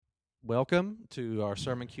Welcome to our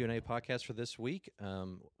Sermon Q&A podcast for this week.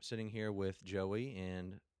 Sitting here with Joey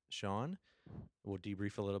and Shaun. We'll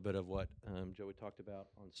debrief a little bit of what Joey talked about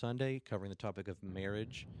on Sunday, covering the topic of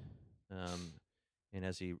marriage. And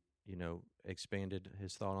as he, expanded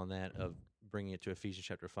his thought on that, of bringing it to Ephesians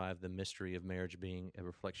chapter 5, the mystery of marriage being a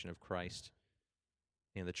reflection of Christ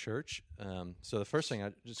and the church. So the first thing,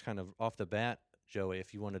 I just kind of off the bat, Joey,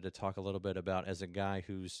 if you wanted to talk a little bit about, as a guy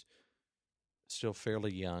who's still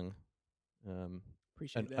fairly young,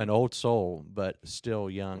 an old soul, but still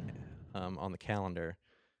young on the calendar,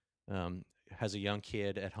 has a young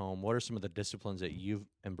kid at home. What are some of the disciplines that you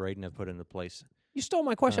and Braden have put into place? You stole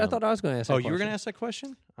my question. I thought I was going to ask that question. You were going to ask that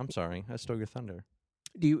question? I'm sorry. I stole your thunder.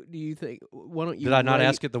 Do you think? Why don't you? Did I not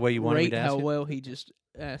ask it the way you wanted me to ask how it? well he just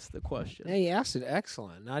asked the question? Yeah, he asked it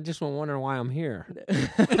excellent. I just wondering why I'm here.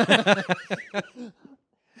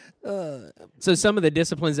 So some of the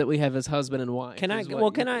disciplines that we have as husband and wife. Can I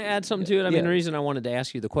add something to it? I mean, the reason I wanted to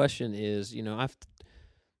ask you the question is,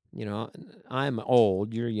 I'm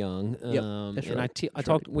old, you're young. That's and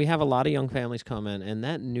right. we have a lot of young families come in, and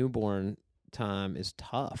that newborn time is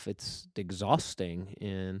tough. It's exhausting,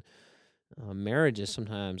 and marriages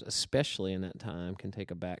sometimes, especially in that time, can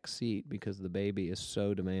take a back seat because the baby is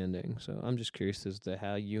so demanding. So I'm just curious as to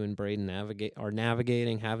how you and Braden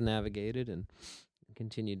have navigated, and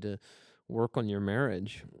continued to work on your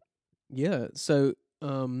marriage. Yeah. So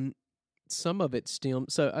some of it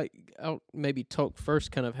stems. So I'll maybe talk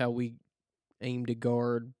first, kind of how we aim to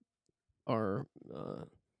guard our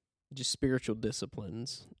just spiritual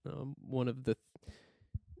disciplines. One of the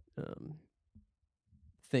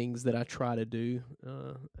things that I try to do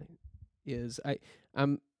is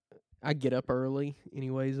I get up early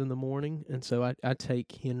anyways in the morning, and so I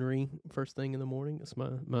take Henry first thing in the morning. That's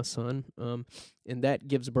my son, and that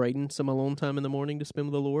gives Braden some alone time in the morning to spend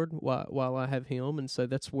with the Lord while I have him, and so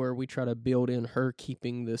that's where we try to build in her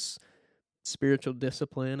keeping this spiritual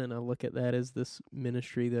discipline, and I look at that as this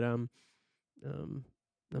ministry that I'm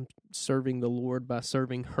serving the Lord by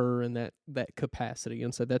serving her in that capacity,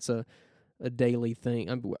 and so that's a daily thing.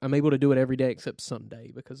 I'm able to do it every day except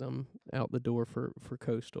Sunday because I'm out the door for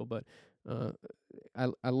Coastal. But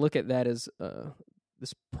I look at that as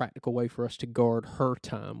this practical way for us to guard her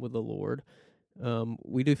time with the Lord.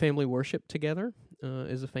 We do family worship together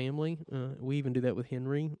as a family. We even do that with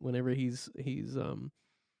Henry whenever he's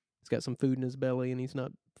got some food in his belly and he's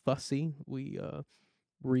not fussy. We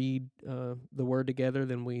read the Word together,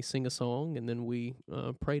 then we sing a song, and then we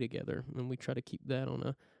pray together, and we try to keep that on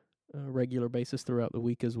a regular basis throughout the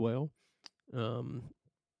week as well. And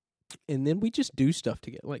then we just do stuff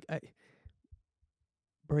together. Like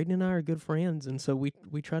Braden and I are good friends, and so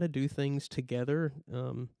we try to do things together,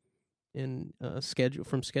 and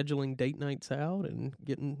scheduling date nights out and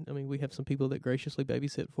we have some people that graciously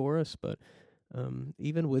babysit for us, but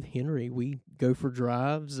even with Henry, we go for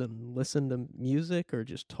drives and listen to music or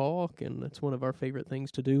just talk, and that's one of our favorite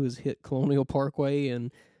things to do is hit Colonial Parkway and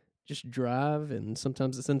just drive, and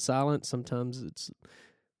sometimes it's in silence, sometimes it's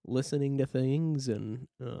listening to things, and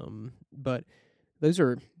but those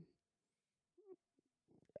are,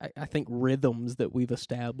 I think, rhythms that we've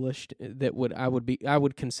established that I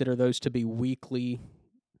would consider those to be weekly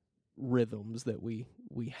rhythms that we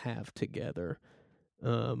have together.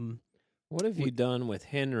 What have you done with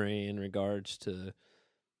Henry in regards to,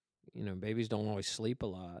 babies don't always sleep a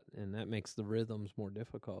lot, and that makes the rhythms more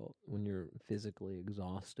difficult when you're physically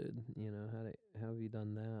exhausted. How have you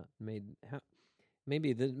done that?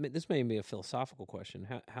 Maybe this may be a philosophical question.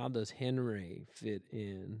 How does Henry fit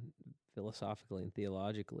in philosophically and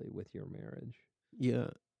theologically with your marriage?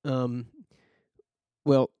 Yeah.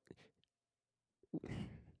 Well,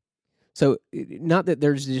 so not that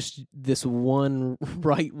there's just this one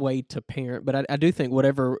right way to parent, but I do think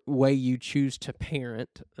whatever way you choose to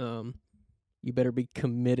parent, you better be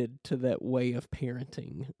committed to that way of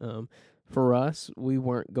parenting. For us, we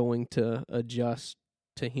weren't going to adjust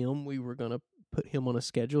to him. We were going to put him on a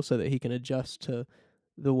schedule so that he can adjust to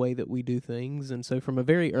the way that we do things. And so from a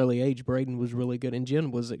very early age, Braden was really good, and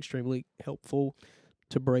Jen was extremely helpful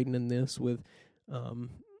to Braden in this with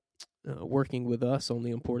working with us on the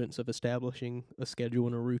importance of establishing a schedule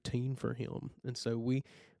and a routine for him. And so we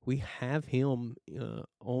have him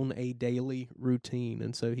on a daily routine,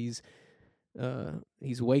 and so he's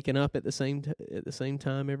waking up at the same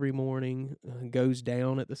time every morning, goes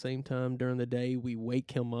down at the same time during the day. We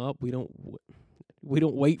wake him up. We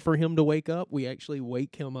don't wait for him to wake up. We actually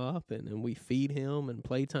wake him up, and we feed him and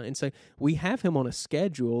playtime. And so we have him on a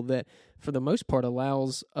schedule that, for the most part,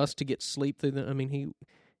 allows us to get sleep through the.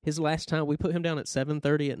 his last time we put him down at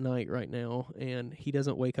 7:30 at night right now, and he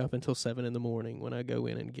doesn't wake up until 7 in the morning when I go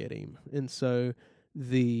in and get him. And so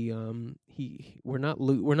we're not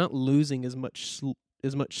losing as much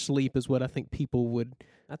sleep as what I think people would.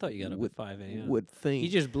 I thought you got up at 5 a.m. Would think. You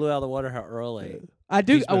just blew out of the water how early. I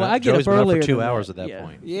do. I get Joey's up been earlier up for 2 than hours that. at that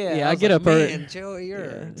point. Yeah, I get up early. Man, Joey, you're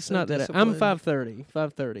it's so not that I'm disciplined. 5:30.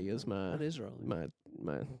 5:30 is my That is early. my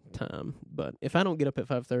time. But if I don't get up at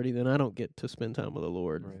 5:30, then I don't get to spend time with the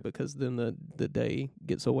Lord, Right. because then the day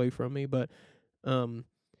gets away from me. But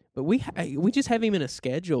we just have him in a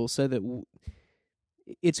schedule so that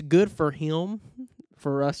it's good for him,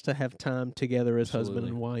 for us to have time together as husband Absolutely.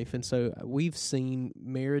 and wife. And so we've seen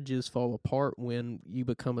marriages fall apart when you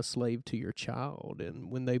become a slave to your child, and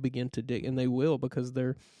when they begin to dig, and they will, because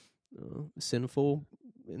they're sinful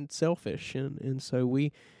and selfish. And so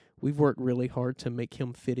we've worked really hard to make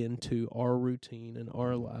him fit into our routine and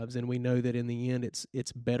our lives, and we know that in the end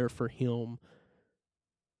it's better for him,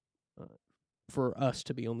 for us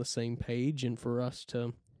to be on the same page, and for us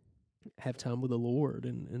to have time with the Lord.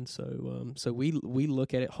 And so we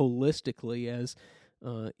look at it holistically as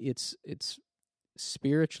it's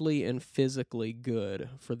spiritually and physically good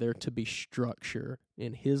for there to be structure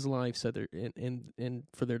in his life, so there and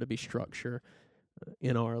for there to be structure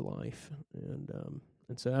in our life.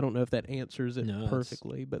 And so I don't know if that answers it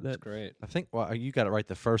perfectly, but That's great. I think you got it right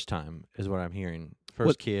the first time, is what I'm hearing.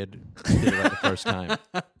 First kid did it right the first time.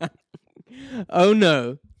 Oh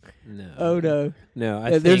no. No. Oh no. No,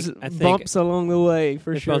 I There's think bumps along the way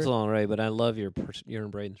for there's sure. bumps along the way, but I love your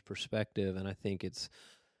and Braden's perspective, and I think it's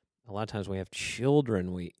a lot of times when we have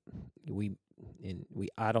children, we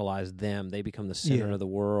idolize them. They become the center of the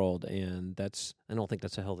world, and I don't think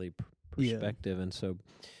that's a healthy perspective. And so,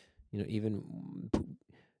 even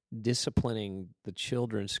disciplining the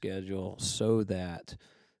children's schedule so that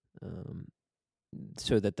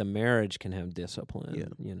the marriage can have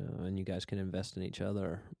discipline, and you guys can invest in each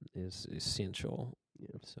other is essential.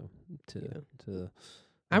 Yeah. So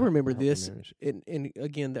I remember this, marriage. and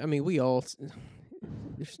again, I mean, we all,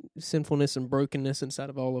 there's sinfulness and brokenness inside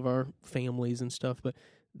of all of our families and stuff, but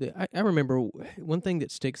I remember one thing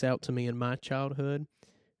that sticks out to me in my childhood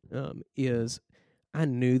is I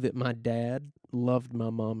knew that my dad loved my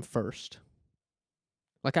mom first.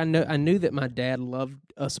 Like I knew that my dad loved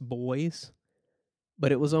us boys,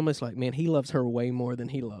 but it was almost like, man, he loves her way more than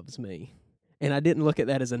he loves me. And I didn't look at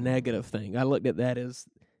that as a negative thing. I looked at that as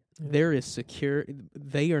there is secure.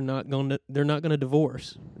 They're not going to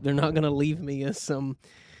divorce. They're not going to leave me as some.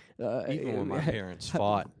 Even when my parents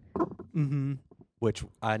fought, which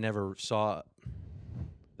I never saw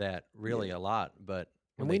that really a lot, but.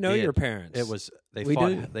 And we know your parents. It was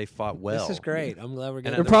do. They fought well. This is great. I'm glad we're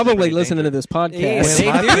getting. They're probably listening to this podcast.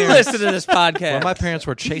 Yeah, they do listen to this podcast. Well, my parents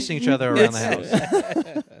were chasing each other around the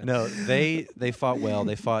house. No, they fought well.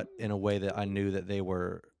 They fought in a way that I knew that they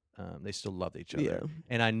were. They still loved each other. Yeah.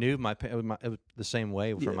 And I knew it was the same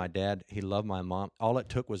way for my dad. He loved my mom. All it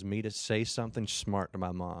took was me to say something smart to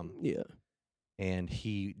my mom. Yeah. And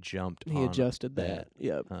he jumped. He adjusted that.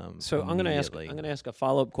 Yep. So I'm going to ask a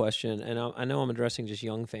follow-up question, and I know I'm addressing just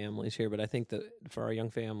young families here, but I think that for our young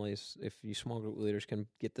families, if you small group leaders can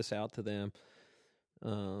get this out to them,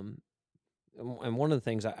 and one of the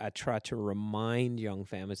things I try to remind young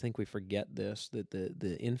families, I think we forget this, that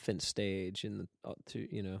the infant stage and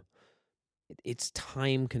it's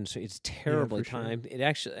time consuming. It's terribly time. It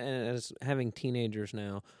actually, as having teenagers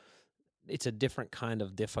now, it's a different kind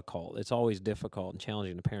of difficult. It's always difficult and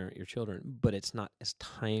challenging to parent your children, but it's not as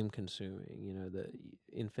time consuming. The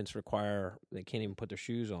infants they can't even put their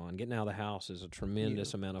shoes on. Getting out of the house is a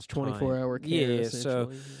tremendous amount of 24-hour care. Yeah.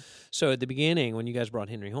 So at the beginning, when you guys brought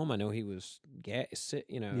Henry home, I know he was I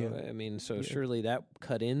mean, surely that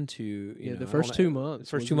cut into the first 2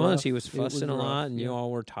 months. First 2 months, he was fussing a lot, and you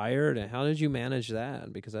all were tired. And how did you manage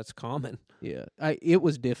that? Because that's common. Yeah, it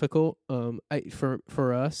was difficult.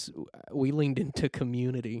 For us, we leaned into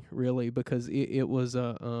community really, because it was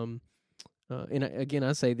and again,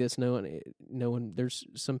 I say this knowing there's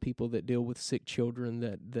some people that deal with sick children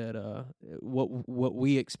that what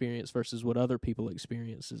we experience versus what other people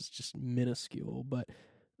experience is just minuscule. But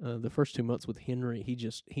the first 2 months with Henry,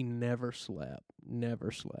 he never slept,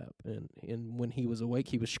 and when he was awake,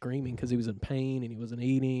 he was screaming because he was in pain and he wasn't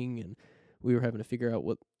eating, and we were having to figure out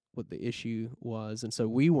what the issue was, and so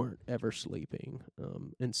we weren't ever sleeping.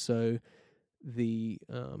 And so the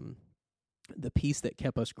piece that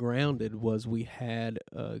kept us grounded was we had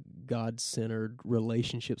God-centered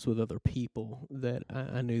relationships with other people that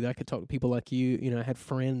I knew that I could talk to people like you. I had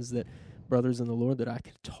friends, brothers in the Lord, that I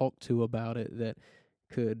could talk to about it, that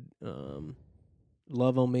could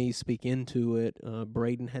love on me, speak into it.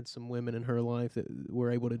 Braden had some women in her life that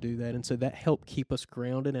were able to do that, and so that helped keep us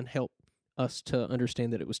grounded and help us to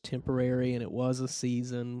understand that it was temporary and it was a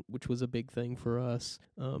season, which was a big thing for us.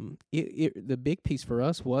 The big piece for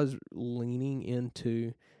us was leaning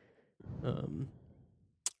into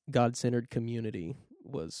God-centered community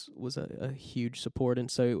was a huge support, and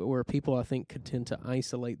so where people I think could tend to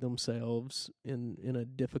isolate themselves in a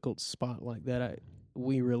difficult spot like that,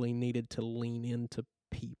 we really needed to lean into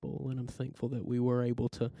people, and I'm thankful that we were able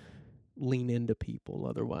to lean into people.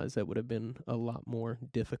 Otherwise, that would have been a lot more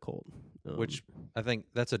difficult. Which I think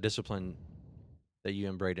that's a discipline that you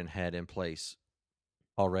and Braden had in place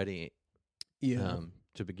already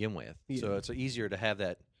to begin with. Yeah. So it's easier to have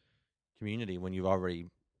that community when you've already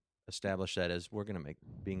established that as we're going to make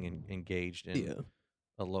being engaged in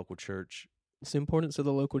a local church. It's the importance of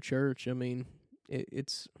the local church. I mean,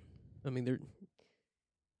 that's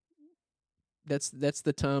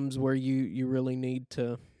the times where you really need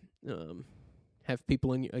to have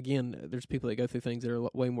people in. Again, there's people that go through things that are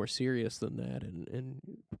way more serious than that, and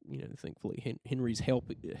thankfully Henry's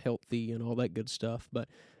healthy and all that good stuff. But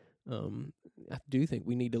I do think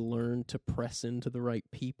we need to learn to press into the right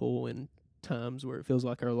people in times where it feels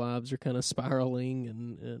like our lives are kind of spiraling,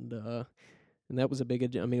 and that was a big.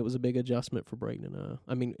 It was a big adjustment for Braden and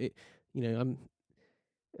I. I mean, I'm.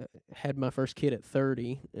 Had my first kid at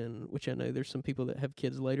 30, and which I know there's some people that have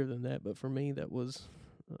kids later than that, but for me that was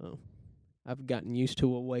I've gotten used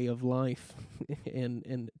to a way of life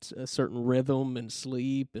and a certain rhythm and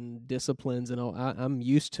sleep and disciplines and all. I'm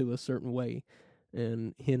used to a certain way,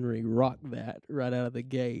 and Henry rocked that right out of the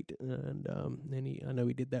gate, and I know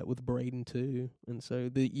he did that with Braden too. And so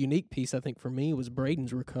the unique piece I think for me was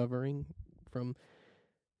Braden's recovering from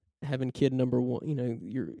having kid number one.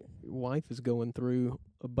 Your wife is going through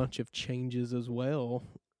a bunch of changes as well,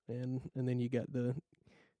 and then you got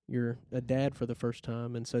you're a dad for the first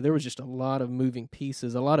time, and so there was just a lot of moving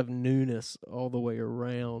pieces, a lot of newness all the way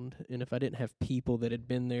around. And if I didn't have people that had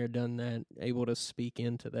been there, done that, able to speak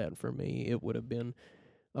into that for me, it would have been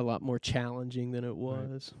a lot more challenging than it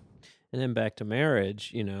was. Right. And then back to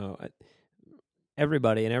marriage,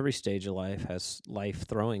 everybody in every stage of life has life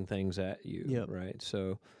throwing things at you, right?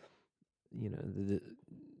 So the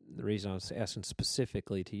reason I was asking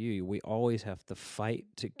specifically to you, we always have to fight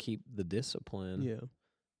to keep the discipline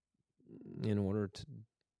in order to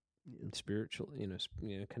spiritual,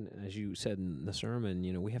 as you said in the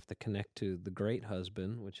sermon, we have to connect to the great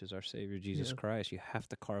husband, which is our Savior, Jesus Christ. You have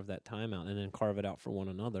to carve that time out and then carve it out for one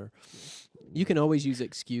another. You can always use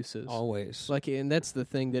excuses. Always. And that's the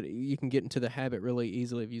thing that you can get into the habit really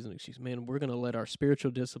easily of using excuses. Man, we're going to let our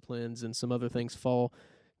spiritual disciplines and some other things fall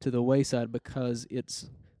to the wayside because it's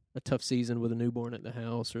a tough season with a newborn at the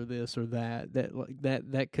house or this or that.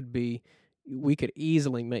 That could be, we could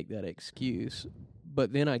easily make that excuse.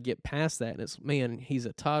 But then I get past that, and it's, man, he's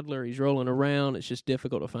a toddler, he's rolling around, it's just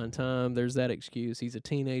difficult to find time. There's that excuse. He's a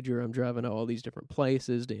teenager, I'm driving to all these different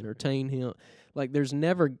places to entertain him. There's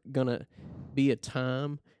never going to be a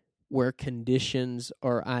time where conditions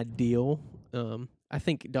are ideal. I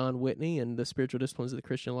think Don Whitney in the Spiritual Disciplines of the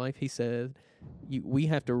Christian Life, he said, we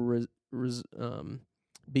have to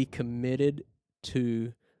be committed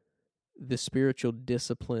to the spiritual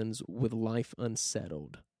disciplines with life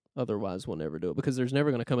unsettled. Otherwise, we'll never do it, because there's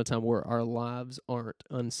never going to come a time where our lives aren't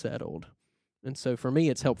unsettled. And so for me,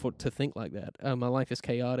 it's helpful to think like that. My life is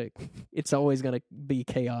chaotic. It's always going to be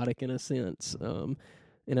chaotic in a sense.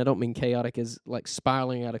 And I don't mean chaotic as like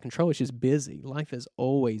spiraling out of control. It's just busy. Life is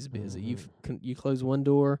always busy. Mm-hmm. You close one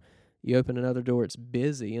door, you open another door, it's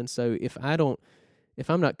busy. And so if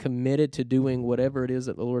I'm not committed to doing whatever it is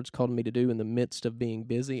that the Lord's called me to do in the midst of being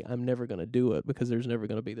busy, I'm never going to do it, because there's never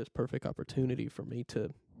going to be this perfect opportunity for me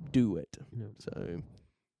to do it. Yeah. So,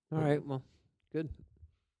 all right, well, good.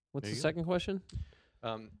 What's the second question?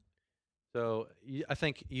 So I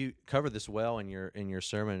think you covered this well in your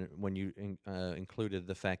sermon when you included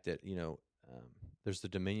the fact that there's the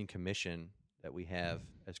Dominion Commission that we have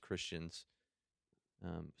as Christians.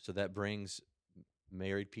 So that brings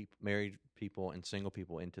married people and single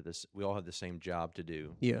people into this. We all have the same job to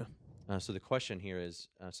do. Yeah. So the question here is,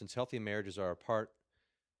 since healthy marriages are a part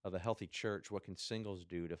of a healthy church, what can singles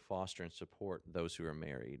do to foster and support those who are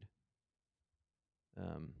married?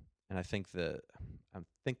 And I think the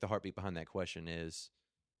heartbeat behind that question is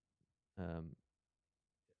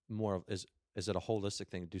more of, is it a holistic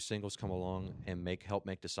thing? Do singles come along and help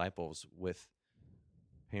make disciples with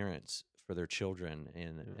parents for their children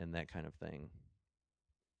and that kind of thing?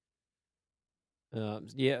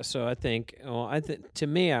 So I think, to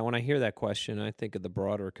me, when I hear that question, I think of the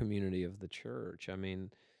broader community of the church. I mean,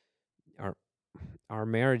 our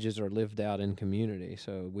marriages are lived out in community,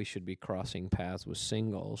 so we should be crossing paths with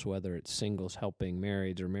singles, whether it's singles helping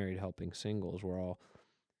marrieds or married helping singles.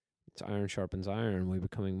 It's iron sharpens iron. We're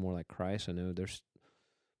becoming more like Christ. I know there's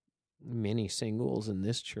many singles in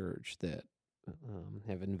this church that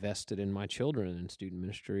have invested in my children in student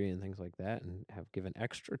ministry and things like that, and have given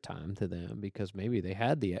extra time to them because maybe they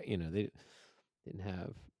had they didn't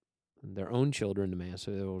have their own children to manage,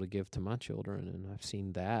 so they're able to give to my children. And I've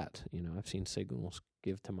seen that. I've seen singles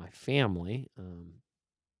give to my family,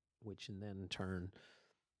 which in turn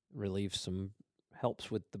helps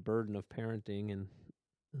with the burden of parenting and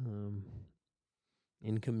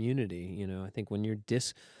in community. I think when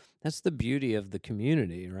that's the beauty of the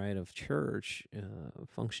community, right, of church,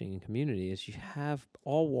 functioning in community, is you have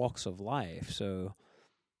all walks of life. So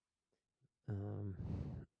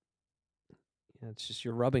it's just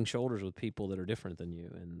you're rubbing shoulders with people that are different than you,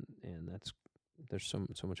 and there's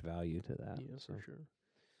so much value to that. Yeah, so, for sure.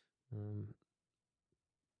 I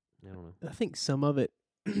don't know. I think some of it,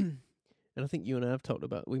 and I think you and I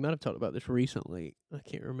we might have talked about this recently. I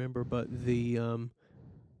can't remember, but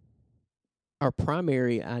our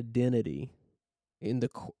primary identity in the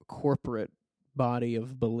corporate body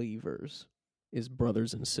of believers is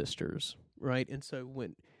brothers and sisters, right? And so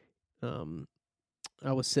when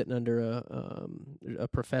I was sitting under a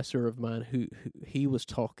professor of mine who he was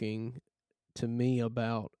talking to me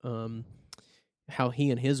about how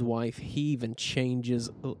he and his wife, he even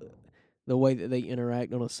changes the way that they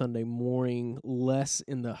interact on a Sunday morning, less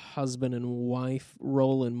in the husband and wife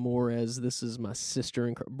role and more as this is my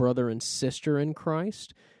brother and sister in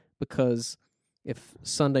Christ, because if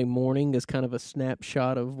Sunday morning is kind of a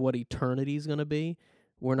snapshot of what eternity is going to be,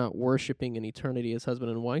 we're not worshiping in eternity as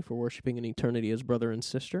husband and wife. We're worshiping in eternity as brother and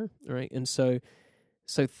sister, right? And so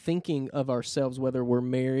thinking of ourselves, whether we're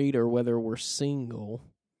married or whether we're single,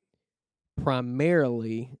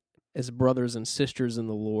 primarily as brothers and sisters in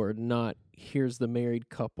the Lord, not here's the married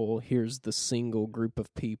couple, here's the single group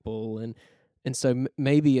of people, and so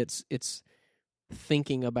maybe it's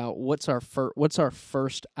thinking about what's our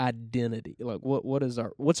first identity, like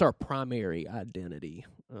what's our primary identity.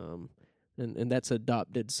 And that's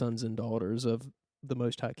adopted sons and daughters of the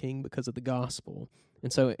Most High King because of the gospel.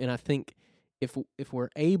 And I think if we're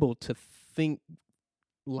able to think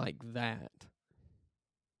like that,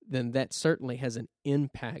 then that certainly has an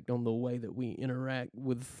impact on the way that we interact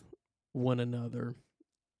with one another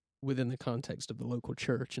within the context of the local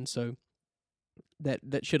church. And so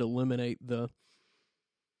that should eliminate the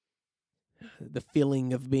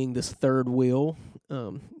feeling of being this third wheel,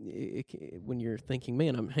 when you're thinking,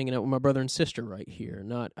 man, I'm hanging out with my brother and sister right here,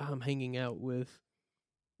 not I'm hanging out with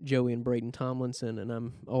Joey and Braden Tomlinson and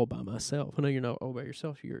I'm all by myself. I know you're not all by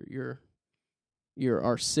yourself. You're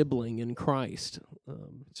our sibling in Christ.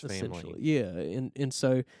 It's essentially. family. Yeah, and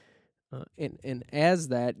so and as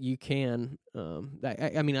that you can.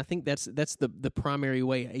 I think that's the primary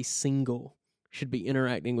way a single should be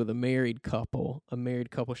interacting with a married couple. A married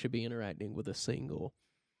couple should be interacting with a single.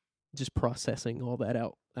 Just processing all that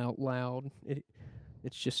out loud.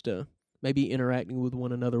 It's just maybe interacting with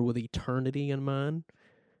one another with eternity in mind,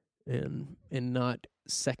 and not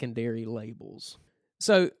secondary labels.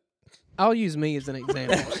 So I'll use me as an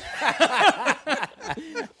example.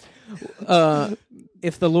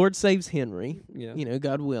 If the Lord saves Henry,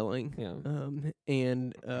 God willing,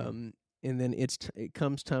 and then it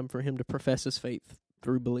comes time for him to profess his faith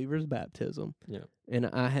through believer's baptism. Yeah. And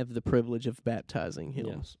I have the privilege of baptizing him.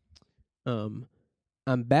 Yes.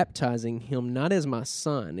 I'm baptizing him not as my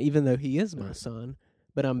son, even though he is my son,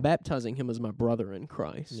 but I'm baptizing him as my brother in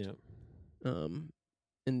Christ. Yeah.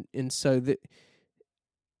 And so that,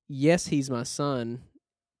 yes, he's my son.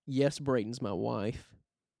 Yes, Brayton's my wife,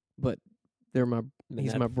 but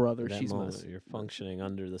he's my brother. She's my. You're functioning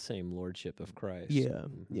under the same lordship of Christ. Yeah,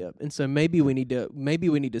 mm-hmm. Yeah. And so maybe we need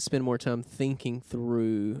to spend more time thinking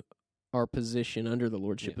through our position under the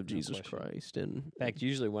lordship of Jesus Christ. And in fact,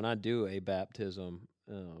 usually when I do a baptism,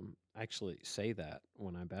 I actually say that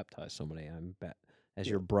when I baptize somebody, I'm as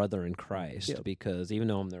your brother in Christ, because even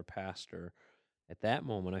though I'm their pastor, at that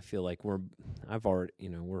moment I feel like we're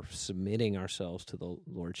submitting ourselves to the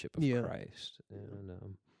lordship of Christ,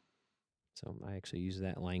 and so I actually use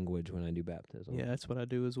that language when I do baptism. Yeah, that's what I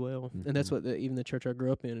do as well, and that's what even the church I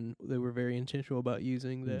grew up in, they were very intentional about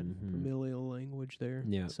using that familial language there.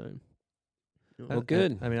 Yeah. So, well,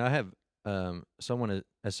 good. I mean, I have someone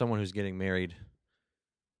who's getting married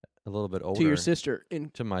a little bit older to your sister,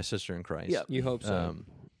 to my sister in Christ. Yeah, you hope so.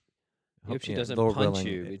 Hope she doesn't Lord punch willing,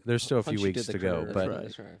 you. There's still a few weeks to go,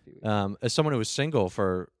 but as someone who was single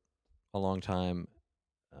for a long time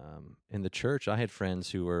in the church, I had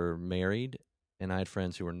friends who were married and I had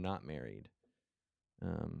friends who were not married.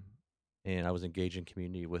 And I was engaged in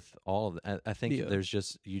community with all of them. I think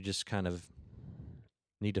you just kind of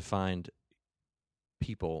need to find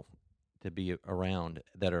people to be around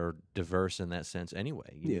that are diverse in that sense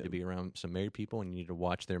anyway. You need to be around some married people, and you need to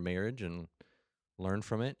watch their marriage and learn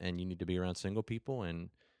from it, and you need to be around single people and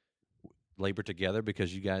labor together,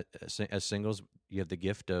 because you got, as singles, you have the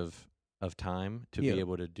gift of time to be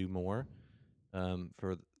able to do more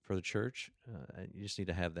for the church. You just need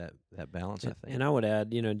to have that balance, I think. And I would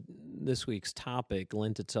add, this week's topic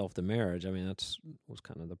lent itself to marriage. I mean, was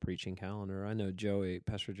kind of the preaching calendar. I know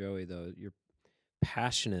Pastor Joey, though, you're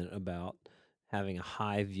passionate about having a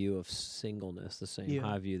high view of singleness, the same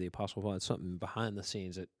high view the Apostle Paul. It's something behind the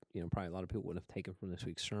scenes that probably a lot of people wouldn't have taken from this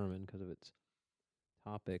week's sermon because of its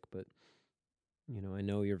topic. But I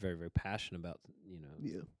know you're very, very passionate about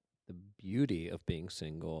the beauty of being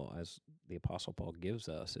single, as the Apostle Paul gives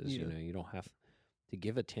us. Is you don't have to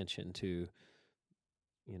give attention to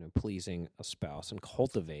pleasing a spouse and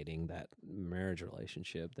cultivating that marriage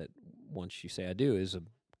relationship that once you say I do is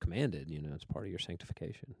commanded. It's part of your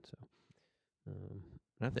sanctification. So,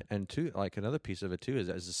 and two, like another piece of it too is,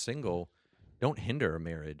 as a single, don't hinder a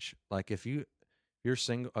marriage. Like if you're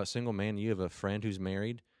a single man, you have a friend who's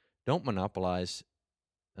married, don't monopolize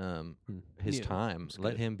his time.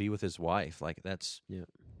 Let him be with his wife. Like that's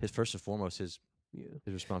his first and foremost his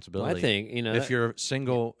responsibility. Well, I think if you're a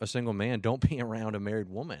single man, don't be around a married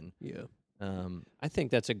woman. I think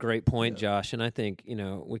that's a great point, Josh, and I think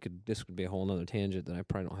this would be a whole other tangent that I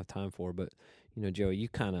probably don't have time for. But Joey, you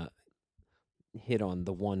kind of hit on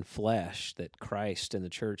the one flesh that Christ and the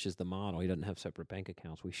church is the model. He doesn't have separate bank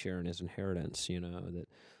accounts. We share in his inheritance. That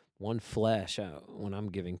one flesh. When I'm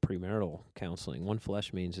giving premarital counseling, one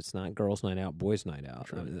flesh means it's not girls' night out, boys' night out.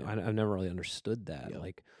 I've never really understood that.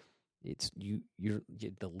 Like it's you're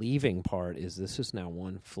the leaving part is this is now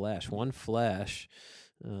one flesh. One flesh.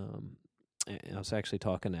 I was actually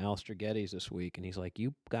talking to Alistair Geddes this week, and he's like,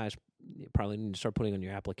 you guys probably need to start putting on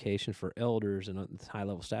your application for elders and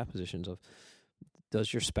high-level staff positions of,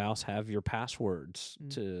 does your spouse have your passwords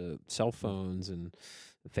to cell phones and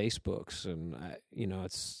Facebooks? And,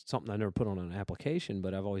 it's something I never put on an application,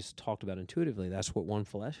 but I've always talked about intuitively. That's what one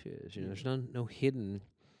flesh is. There's no hidden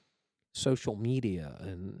social media,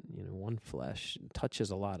 and, one flesh touches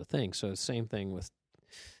a lot of things. So same thing with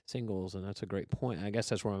singles, and that's a great point. I guess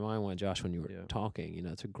that's where my mind went, Josh, when you were talking.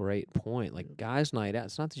 It's a great point. Like guys' night out,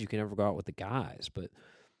 it's not that you can never go out with the guys, but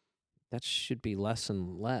that should be less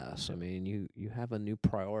and less. I mean, you have a new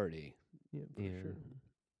priority. Yeah, for sure.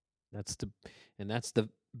 That's the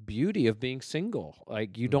beauty of being single.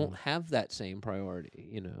 Like you don't have that same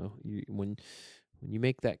priority. When you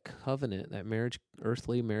make that covenant, that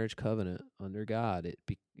earthly marriage covenant under God,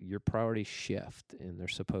 your priorities shift, and they're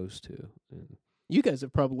supposed to. And you guys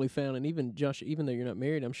have probably found, and even Josh, even though you're not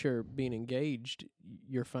married, I'm sure being engaged,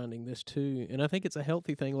 you're finding this too. And I think it's a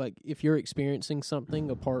healthy thing. Like if you're experiencing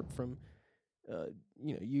something apart from,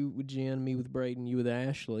 you with Jen, me with Braden, you with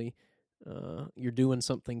Ashley, you're doing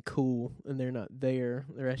something cool, and they're not there.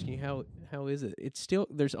 They're asking you how is it? It's still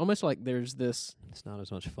there's almost like there's this. It's not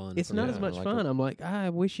as much fun. It's not as much fun. I'm like, I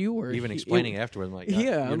wish you were even explaining afterwards. I'm like,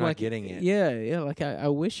 you're I'm not like, getting it. Yeah. Like I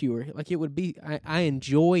wish you were. Like it would be. I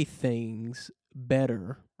enjoy things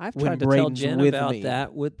better. I've when tried to Braden's tell Jen with about me.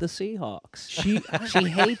 that with the Seahawks. She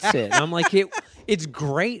hates it. I'm like, it's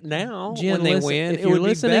great now Jen, when they win. If it you're would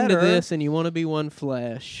listening be to better. this and you want to be one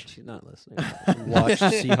flesh, She's not listening. Watch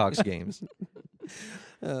Seahawks games.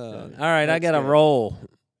 All right, I got to roll.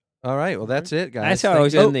 All right, well, that's it, guys. That's how I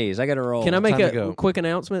always end these. I got to roll. can I make Time to a go. quick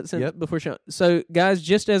announcement before Shaun? So, guys,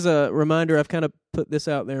 just as a reminder, I've kind of put this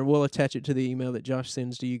out there, and we'll attach it to the email that Josh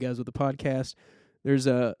sends to you guys with the podcast. There's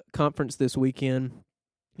a conference this weekend.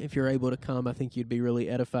 If you're able to come, I think you'd be really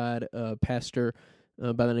edified. Pastor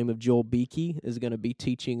by the name of Joel Beakey is going to be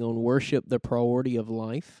teaching on worship, the priority of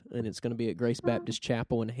life, and it's going to be at Grace Baptist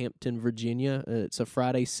Chapel in Hampton, Virginia. It's a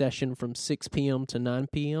Friday session from 6 p.m. to 9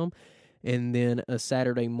 p.m., and then a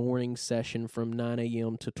Saturday morning session from 9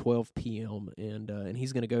 a.m. to 12 p.m., and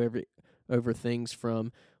he's going to go over things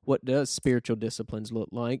from what does spiritual disciplines look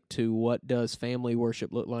like to what does family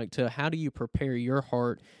worship look like to how do you prepare your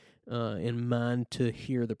heart in mind to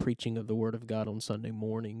hear the preaching of the Word of God on Sunday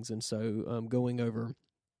mornings. And so going over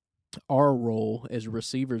our role as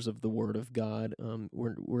receivers of the Word of God,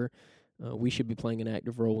 we're we should be playing an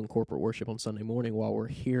active role in corporate worship on Sunday morning while we're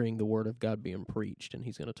hearing the Word of God being preached, and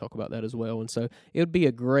he's going to talk about that as well. And so it would be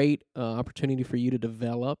a great opportunity for you to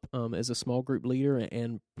develop as a small group leader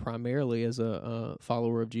and primarily as a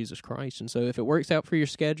follower of Jesus Christ. And so if it works out for your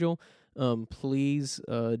schedule, please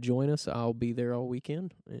join us. I'll be there all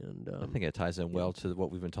weekend. And I think it ties in well to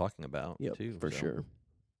what we've been talking about, too. For sure.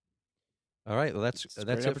 All right, well, that's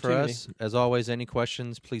it for us. As always, any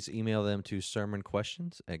questions, please email them to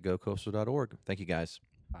sermonquestions@gocoastal.org. Thank you, guys.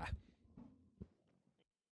 Bye.